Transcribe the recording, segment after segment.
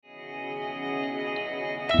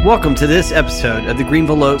Welcome to this episode of the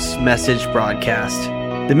Greenville Oaks Message Broadcast.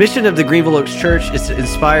 The mission of the Greenville Oaks Church is to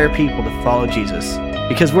inspire people to follow Jesus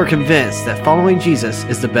because we're convinced that following Jesus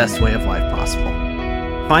is the best way of life possible.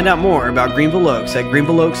 Find out more about Greenville Oaks at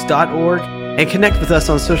greenvilleoaks.org and connect with us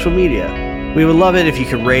on social media. We would love it if you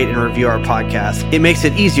could rate and review our podcast. It makes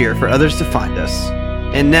it easier for others to find us.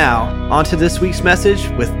 And now, on to this week's message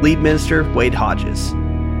with lead minister Wade Hodges.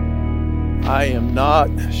 I am not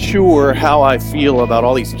sure how I feel about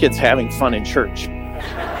all these kids having fun in church.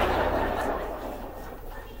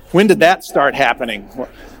 When did that start happening?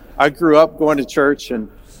 I grew up going to church, and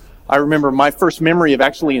I remember my first memory of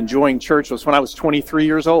actually enjoying church was when I was 23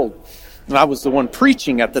 years old. And I was the one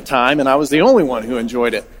preaching at the time, and I was the only one who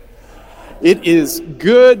enjoyed it. It is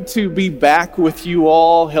good to be back with you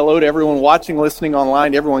all. Hello to everyone watching, listening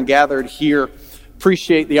online, to everyone gathered here.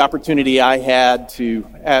 Appreciate the opportunity I had to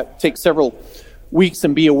take several weeks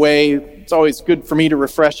and be away. It's always good for me to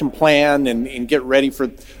refresh and plan and get ready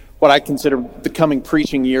for what I consider the coming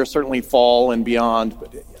preaching year, certainly fall and beyond.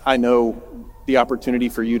 But I know the opportunity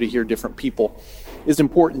for you to hear different people is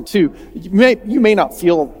important too. You may not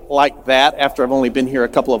feel like that after I've only been here a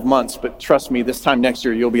couple of months, but trust me, this time next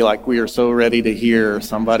year you'll be like, we are so ready to hear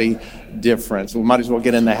somebody different. So we might as well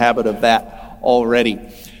get in the habit of that already.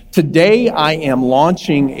 Today, I am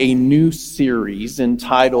launching a new series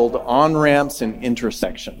entitled On-Ramps and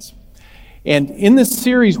Intersections. And in this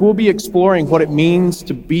series, we'll be exploring what it means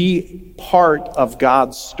to be part of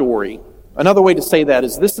God's story. Another way to say that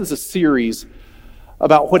is this is a series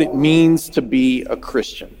about what it means to be a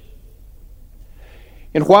Christian.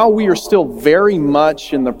 And while we are still very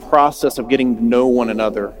much in the process of getting to know one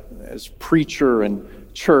another as preacher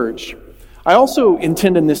and church, I also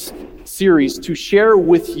intend in this series to share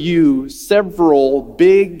with you several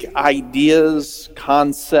big ideas,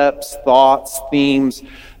 concepts, thoughts, themes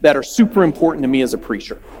that are super important to me as a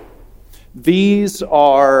preacher. These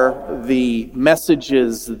are the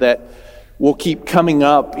messages that will keep coming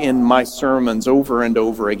up in my sermons over and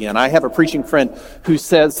over again. I have a preaching friend who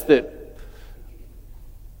says that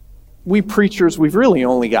we preachers, we've really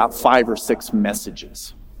only got 5 or 6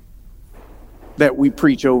 messages that we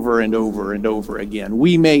preach over and over and over again.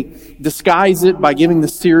 We may disguise it by giving the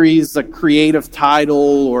series a creative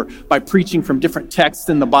title or by preaching from different texts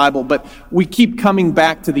in the Bible, but we keep coming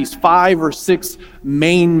back to these 5 or 6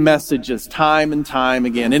 main messages time and time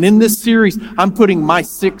again. And in this series, I'm putting my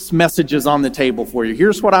 6 messages on the table for you.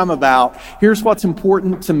 Here's what I'm about. Here's what's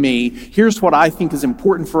important to me. Here's what I think is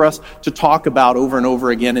important for us to talk about over and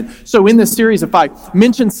over again. And so in this series, if I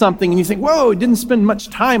mention something and you think, whoa, didn't spend much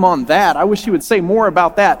time on that, I wish you would say more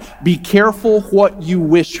about that. Be careful what you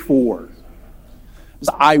wish for.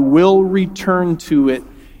 I will return to it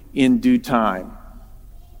in due time.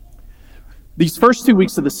 These first 2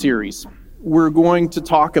 weeks of the series, we're going to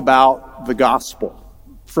talk about the gospel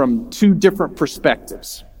from 2 different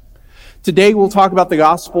perspectives. Today we'll talk about the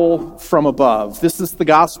gospel from above. This is the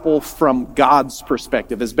gospel from God's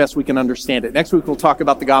perspective, as best we can understand it. Next week we'll talk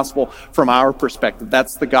about the gospel from our perspective.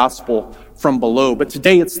 That's the gospel from below. But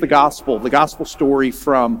today it's the gospel story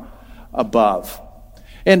from above.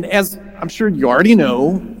 And as I'm sure you already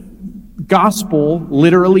know, gospel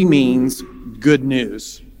literally means good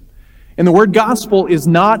news. And the word gospel is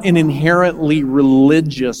not an inherently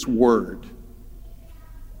religious word.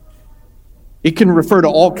 It can refer to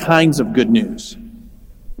all kinds of good news.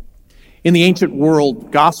 In the ancient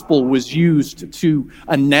world, gospel was used to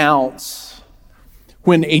announce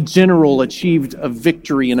when a general achieved a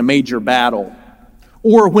victory in a major battle,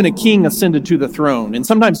 or when a king ascended to the throne. And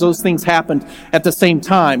sometimes those things happened at the same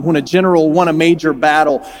time. When a general won a major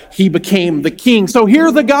battle, he became the king. So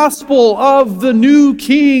hear the gospel of the new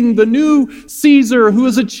king, the new Caesar who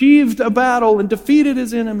has achieved a battle and defeated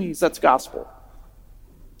his enemies. That's gospel.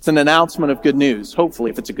 It's an announcement of good news, hopefully,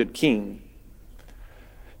 if it's a good king.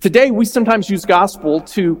 Today, we sometimes use gospel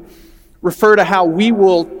to refer to how we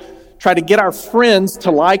will try to get our friends to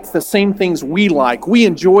like the same things we like. We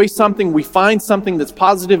enjoy something, we find something that's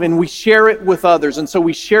positive, and we share it with others. And so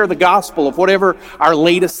we share the gospel of whatever our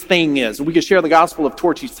latest thing is. We can share the gospel of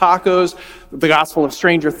Torchy's Tacos, the gospel of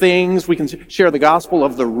Stranger Things. We can share the gospel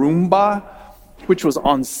of the Roomba, which was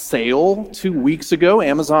on sale 2 weeks ago,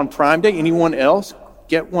 Amazon Prime Day. Anyone else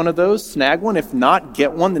get one of those? Snag one. If not,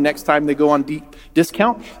 get one the next time they go on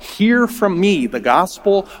discount. Hear from me the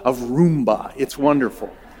gospel of Roomba. It's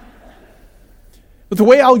wonderful. But the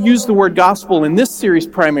way I'll use the word gospel in this series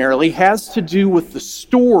primarily has to do with the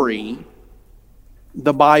story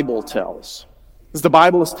the Bible tells. Because the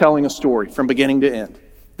Bible is telling a story from beginning to end.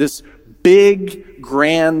 This big,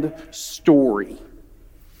 grand story.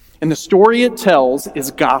 And the story it tells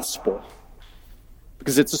is gospel.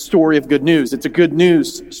 because it's a story of good news. It's a good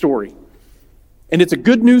news story. And it's a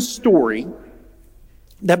good news story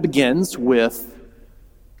that begins with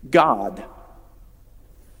God.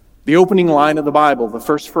 The opening line of the Bible, the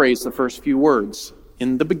first phrase, the first few words,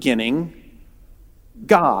 in the beginning,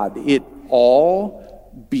 God. It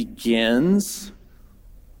all begins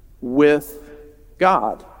with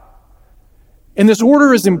God. And this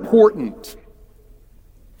order is important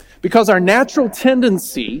because our natural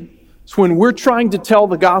tendency when we're trying to tell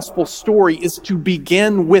the gospel story is to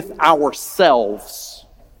begin with ourselves,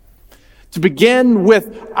 to begin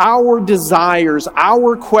with our desires,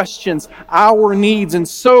 our questions, our needs. And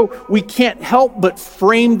so we can't help but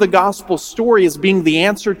frame the gospel story as being the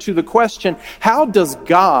answer to the question, how does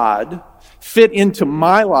God fit into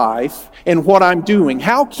my life and what I'm doing?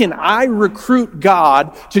 How can I recruit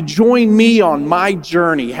God to join me on my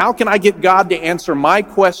journey? How can I get God to answer my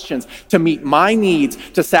questions, to meet my needs,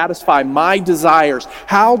 to satisfy my desires?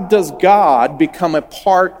 How does God become a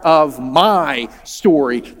part of my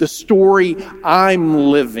story, the story I'm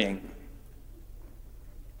living?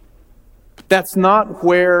 But that's not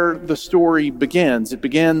where the story begins. It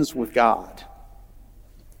begins with God.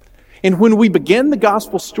 And when we begin the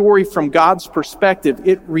gospel story from God's perspective,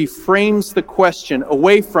 it reframes the question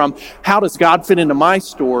away from, how does God fit into my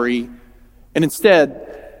story? And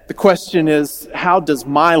instead, the question is, how does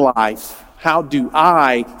my life, how do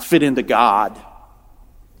I fit into God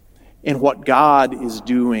and what God is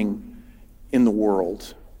doing in the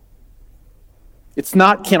world? It's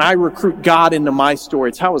not, can I recruit God into my story?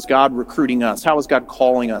 It's, how is God recruiting us? How is God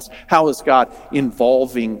calling us? How is God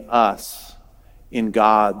involving us in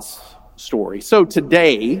God's story? So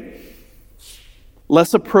today,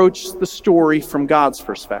 let's approach the story from God's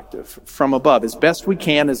perspective, from above, as best we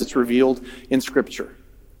can as it's revealed in Scripture.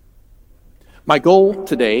 My goal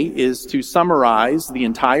today is to summarize the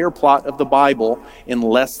entire plot of the Bible in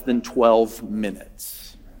less than 12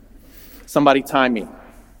 minutes. Somebody time me.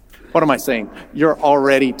 What am I saying? You're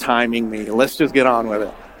already timing me. Let's just get on with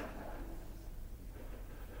it.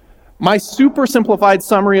 My super simplified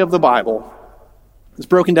summary of the Bible is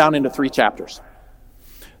broken down into 3 chapters.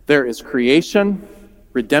 There is creation,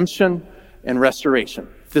 redemption, and restoration.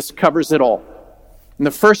 This covers it all. And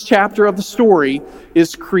the first chapter of the story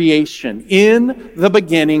is creation. In the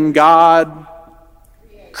beginning, God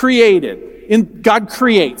created. God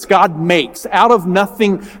creates. God makes. Out of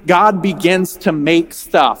nothing, God begins to make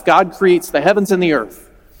stuff. God creates the heavens and the earth.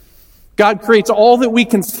 God creates all that we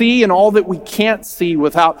can see and all that we can't see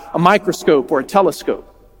without a microscope or a telescope.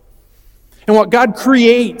 And what God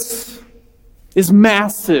creates is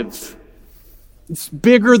massive. It's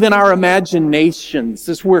bigger than our imaginations,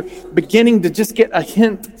 as we're beginning to just get a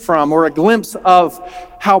hint from or a glimpse of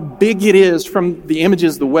how big it is from the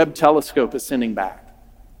images the Webb telescope is sending back.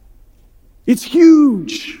 It's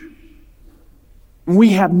huge. We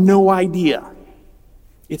have no idea.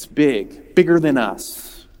 It's big, bigger than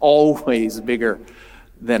us, always bigger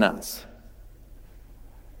than us.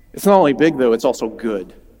 It's not only big, though, it's also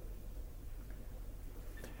good.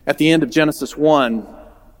 At the end of Genesis 1,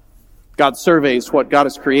 God surveys what God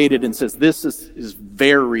has created and says, this is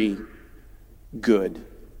very good.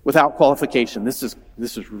 Without qualification, this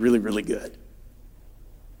is really, really good.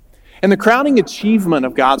 And the crowning achievement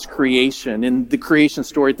of God's creation in the creation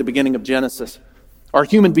story at the beginning of Genesis are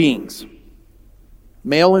human beings.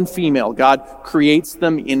 Male and female, God creates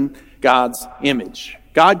them in God's image.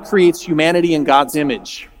 God creates humanity in God's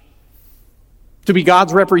image to be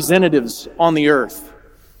God's representatives on the earth.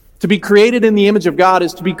 To be created in the image of God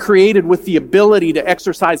is to be created with the ability to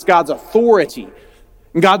exercise God's authority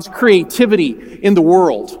and God's creativity in the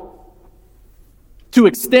world. To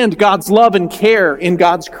extend God's love and care in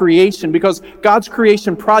God's creation, because God's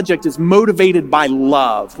creation project is motivated by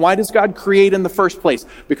love. Why does God create in the first place?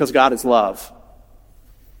 Because God is love.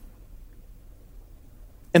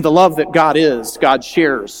 And the love that God is, God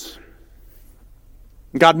shares.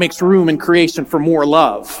 God makes room in creation for more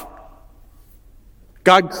love.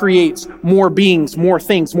 God creates more beings, more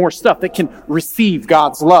things, more stuff that can receive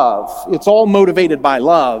God's love. It's all motivated by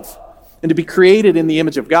love. And to be created in the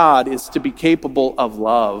image of God is to be capable of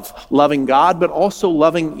love. Loving God, but also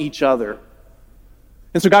loving each other.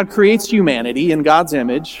 And so God creates humanity in God's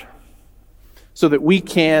image so that we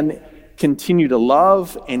can continue to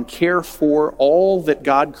love and care for all that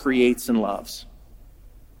God creates and loves.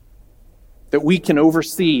 That we can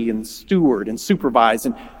oversee and steward and supervise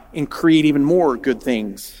and create even more good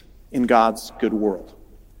things in God's good world.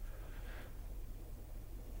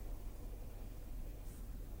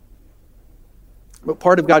 But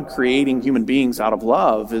part of God creating human beings out of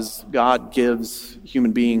love is God gives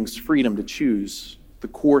human beings freedom to choose the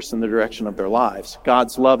course and the direction of their lives.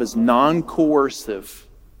 God's love is non-coercive,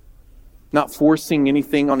 not forcing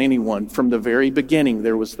anything on anyone. From the very beginning,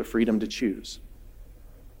 there was the freedom to choose.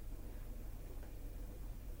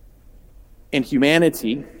 And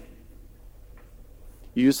humanity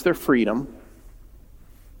used their freedom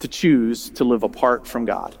to choose to live apart from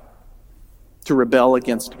God, to rebel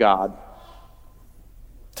against God,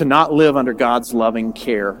 to not live under God's loving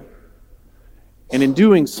care. And in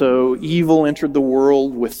doing so, evil entered the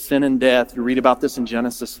world with sin and death. You read about this in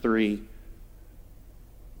Genesis 3.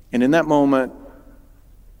 And in that moment,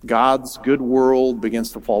 God's good world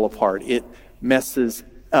begins to fall apart. It messes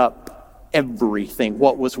up everything.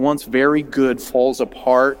 What was once very good falls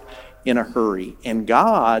apart in a hurry. And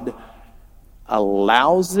God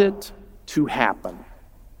allows it to happen.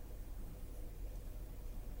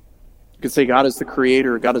 You could say God is the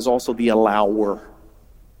creator. God is also the allower.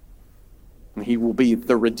 And he will be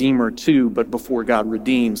the redeemer too, but before God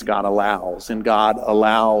redeems, God allows. And God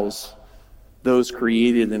allows those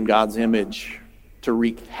created in God's image to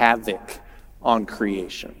wreak havoc on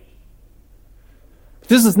creation.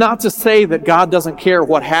 This is not to say that God doesn't care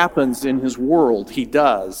what happens in his world. He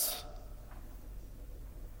does.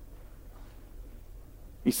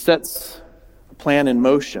 He sets a plan in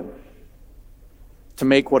motion to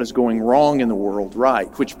make what is going wrong in the world right,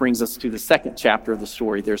 which brings us to the second chapter of the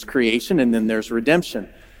story. There's creation and then there's redemption.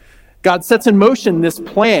 God sets in motion this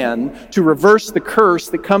plan to reverse the curse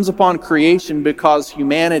that comes upon creation because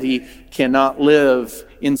humanity cannot live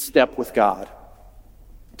in step with God.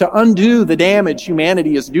 To undo the damage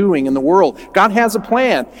humanity is doing in the world, God has a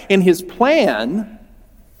plan, and his plan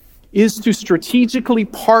is to strategically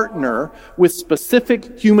partner with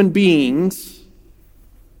specific human beings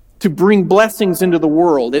to bring blessings into the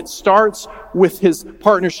world. It starts with his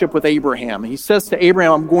partnership with Abraham. He says to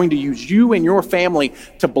Abraham, I'm going to use you and your family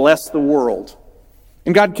to bless the world.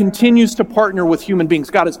 And God continues to partner with human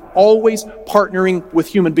beings. God is always partnering with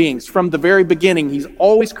human beings. From the very beginning, he's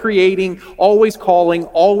always creating, always calling,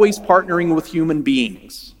 always partnering with human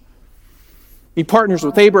beings. He partners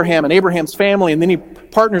with Abraham and Abraham's family, and then he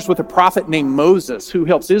partners with a prophet named Moses who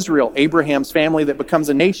helps Israel, Abraham's family that becomes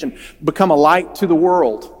a nation, become a light to the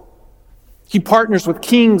world. He partners with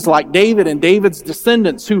kings like David and David's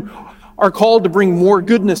descendants who are called to bring more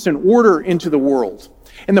goodness and order into the world.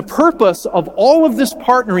 And the purpose of all of this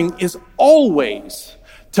partnering is always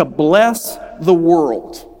to bless the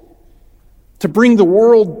world, to bring the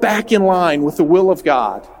world back in line with the will of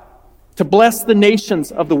God, to bless the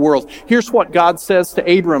nations of the world. Here's what God says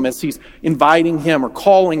to Abram as he's inviting him or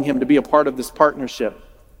calling him to be a part of this partnership.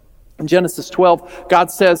 In Genesis 12,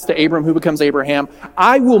 God says to Abram, who becomes Abraham,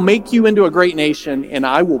 I will make you into a great nation, and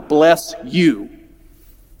I will bless you,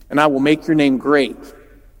 and I will make your name great.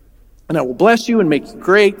 And I will bless you and make you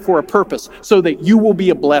great for a purpose, so that you will be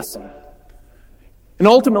a blessing. And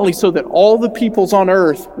ultimately, so that all the peoples on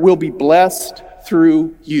earth will be blessed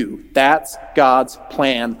through you. That's God's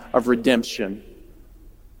plan of redemption.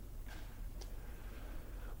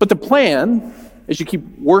 But the plan, as you keep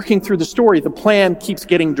working through the story, the plan keeps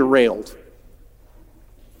getting derailed.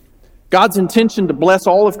 God's intention to bless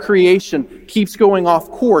all of creation keeps going off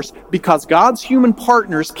course because God's human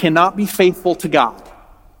partners cannot be faithful to God.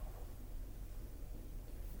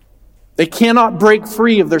 They cannot break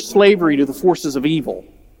free of their slavery to the forces of evil.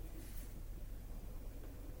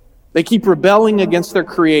 They keep rebelling against their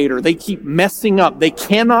Creator. They keep messing up. They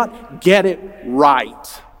cannot get it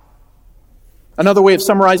right. Another way of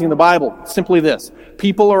summarizing the Bible, simply this: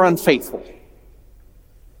 people are unfaithful.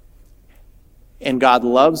 And God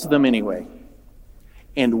loves them anyway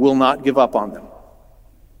and will not give up on them.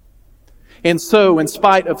 And so, in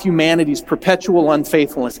spite of humanity's perpetual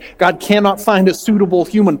unfaithfulness, God cannot find a suitable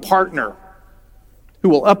human partner who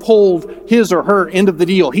will uphold his or her end of the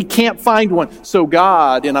deal. He can't find one. So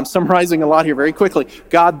God, and I'm summarizing a lot here very quickly,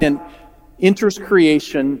 God then enters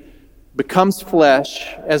creation, becomes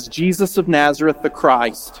flesh as Jesus of Nazareth, the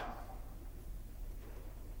Christ.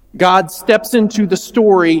 God steps into the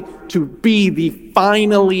story to be the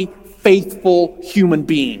finally faithful human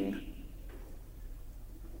being.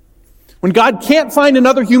 When God can't find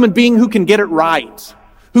another human being who can get it right,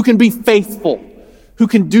 who can be faithful, who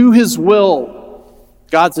can do his will,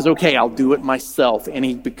 God says, okay, I'll do it myself. And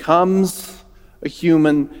he becomes a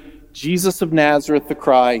human, Jesus of Nazareth, the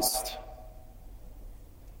Christ.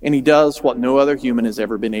 And he does what no other human has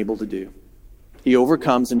ever been able to do. He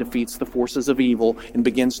overcomes and defeats the forces of evil and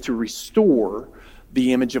begins to restore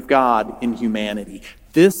the image of God in humanity.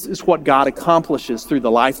 This is what God accomplishes through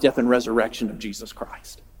the life, death, and resurrection of Jesus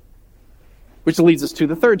Christ. Which leads us to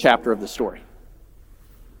the third chapter of the story.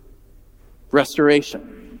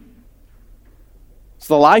 Restoration.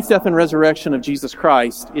 So the life, death, and resurrection of Jesus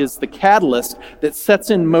Christ is the catalyst that sets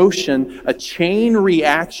in motion a chain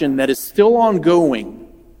reaction that is still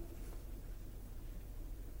ongoing,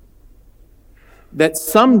 that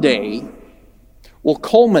someday will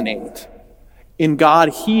culminate in God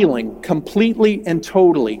healing completely and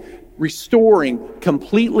totally, restoring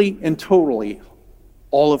completely and totally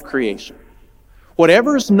all of creation.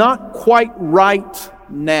 Whatever's not quite right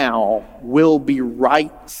now will be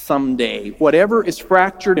right someday. Whatever is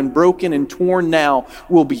fractured and broken and torn now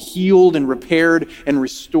will be healed and repaired and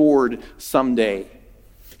restored someday.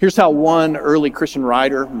 Here's how one early Christian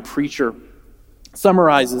writer and preacher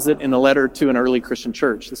summarizes it in a letter to an early Christian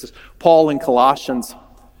church. This is Paul in Colossians.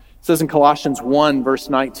 It says in Colossians 1, verse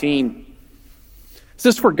 19, it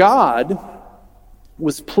says, "For God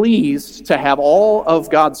was pleased to have all of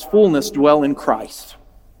God's fullness dwell in Christ,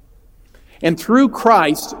 and through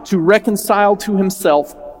Christ to reconcile to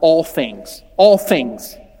himself all things." All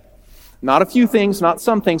things. Not a few things, not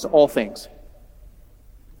some things, all things.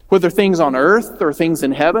 Whether things on earth or things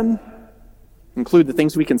in heaven, include the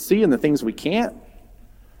things we can see and the things we can't.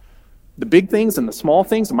 The big things and the small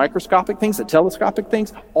things, the microscopic things, the telescopic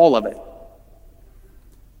things, all of it.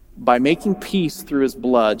 By making peace through his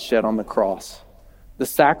blood shed on the cross. The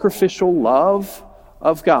sacrificial love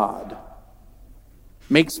of God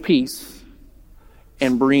makes peace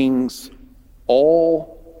and brings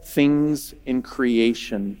all things in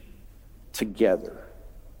creation together.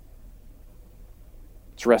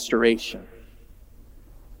 It's restoration.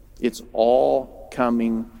 It's all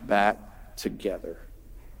coming back together.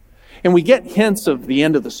 And we get hints of the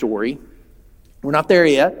end of the story. We're not there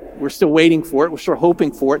yet. We're still waiting for it. We're still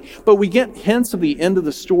hoping for it. But we get hints of the end of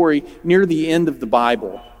the story near the end of the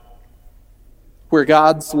Bible, where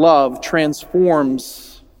God's love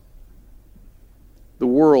transforms the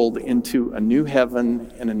world into a new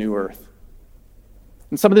heaven and a new earth.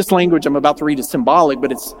 And some of this language I'm about to read is symbolic,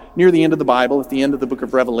 but it's near the end of the Bible, at the end of the book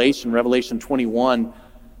of Revelation, Revelation 21,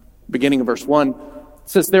 beginning of verse 1. It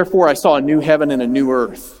says, "Therefore I saw a new heaven and a new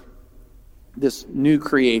earth." This new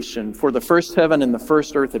creation. "For the first heaven and the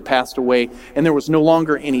first earth had passed away, and there was no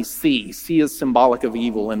longer any sea." Sea is symbolic of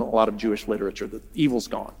evil in a lot of Jewish literature. The evil's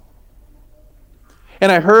gone.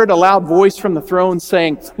 "And I heard a loud voice from the throne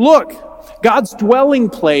saying, 'Look, God's dwelling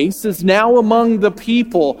place is now among the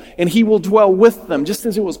people, and he will dwell with them, just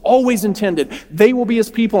as it was always intended. They will be his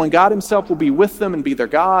people, and God himself will be with them and be their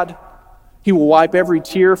God. He will wipe every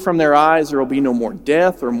tear from their eyes. There will be no more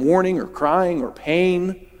death or mourning or crying or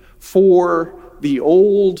pain. For the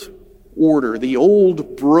old order, the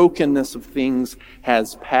old brokenness of things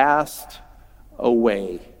has passed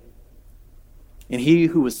away.' And he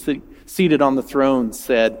who was seated on the throne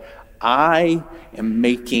said, 'I am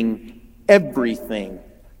making everything,'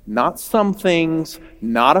 not some things,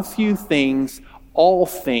 not a few things, all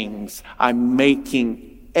things. I'm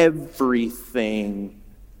making everything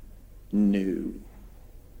new."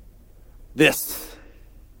 This,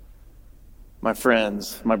 my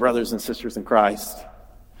friends, my brothers and sisters in Christ,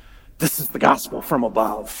 this is the gospel from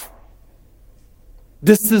above.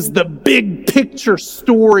 This is the big picture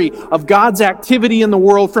story of God's activity in the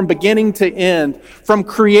world from beginning to end, from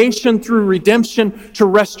creation through redemption to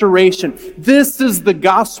restoration. This is the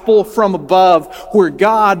gospel from above, where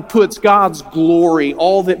God puts God's glory,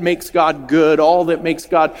 all that makes God good, all that makes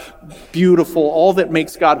God beautiful, all that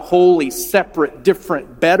makes God holy, separate,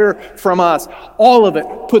 different, better from us. All of it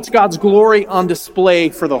puts God's glory on display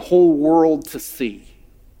for the whole world to see.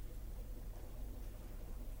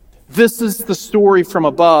 This is the story from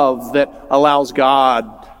above that allows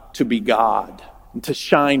God to be God and to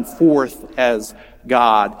shine forth as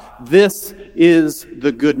God. This is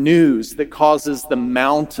the good news that causes the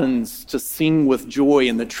mountains to sing with joy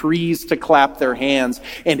and the trees to clap their hands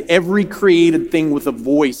and every created thing with a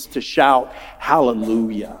voice to shout,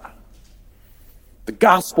 "Hallelujah." The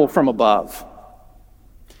gospel from above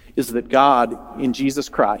is that God in Jesus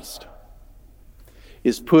Christ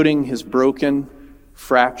is putting his broken,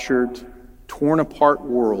 fractured, torn apart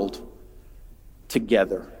world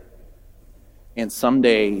together. And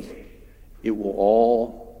someday it will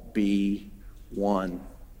all be one.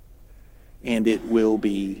 And it will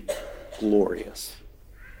be glorious.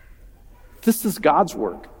 This is God's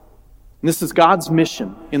work. And this is God's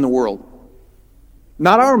mission in the world.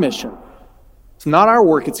 Not our mission. It's not our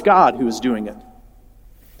work. It's God who is doing it.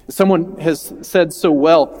 Someone has said so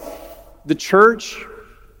well, the church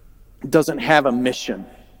doesn't have a mission.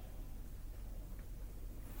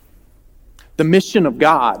 The mission of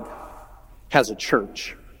God has a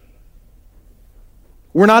church.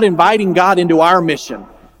 We're not inviting God into our mission.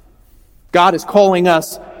 God is calling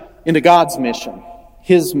us into God's mission.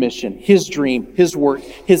 His mission, His dream, His work,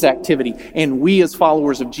 His activity. And we as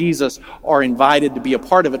followers of Jesus are invited to be a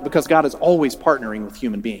part of it because God is always partnering with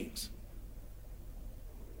human beings.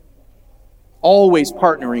 Always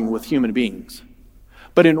partnering with human beings.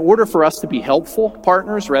 But in order for us to be helpful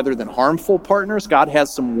partners rather than harmful partners, God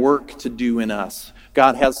has some work to do in us.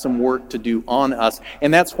 God has some work to do on us.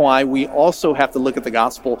 And that's why we also have to look at the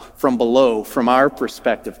gospel from below, from our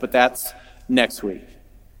perspective. But that's next week.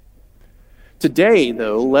 Today,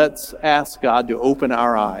 though, let's ask God to open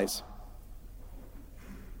our eyes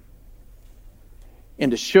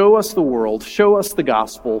and to show us the world, show us the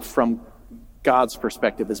gospel from God's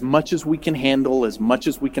perspective, as much as we can handle, as much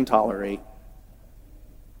as we can tolerate.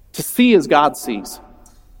 To see as God sees.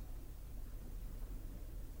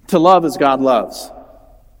 To love as God loves.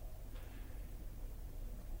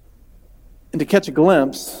 And to catch a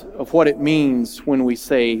glimpse of what it means when we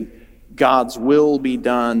say, God's will be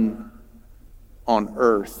done on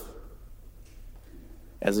earth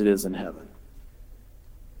as it is in heaven.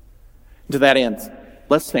 To that end,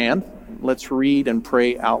 let's stand. Let's read and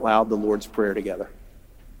pray out loud the Lord's Prayer together.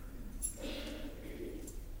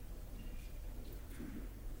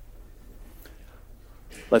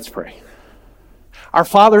 Let's pray. Our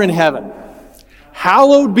Father in heaven,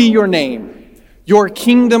 hallowed be your name. Your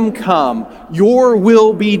kingdom come. Your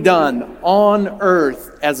will be done on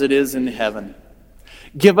earth as it is in heaven.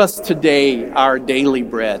 Give us today our daily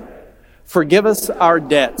bread. Forgive us our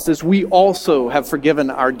debts as we also have forgiven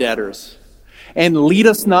our debtors. And lead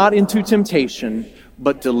us not into temptation,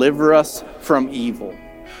 but deliver us from evil.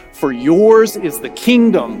 For yours is the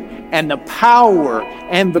kingdom and the power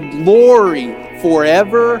and the glory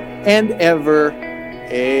forever and ever.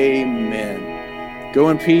 Amen. Go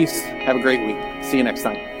in peace. Have a great week. See you next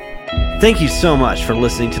time. Thank you so much for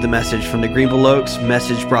listening to the message from the Greenville Oaks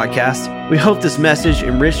Message Broadcast. We hope this message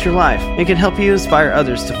enriched your life and can help you inspire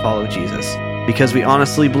others to follow Jesus, because we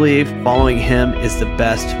honestly believe following Him is the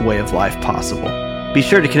best way of life possible. Be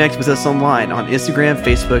sure to connect with us online on Instagram,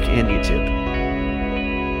 Facebook, and YouTube.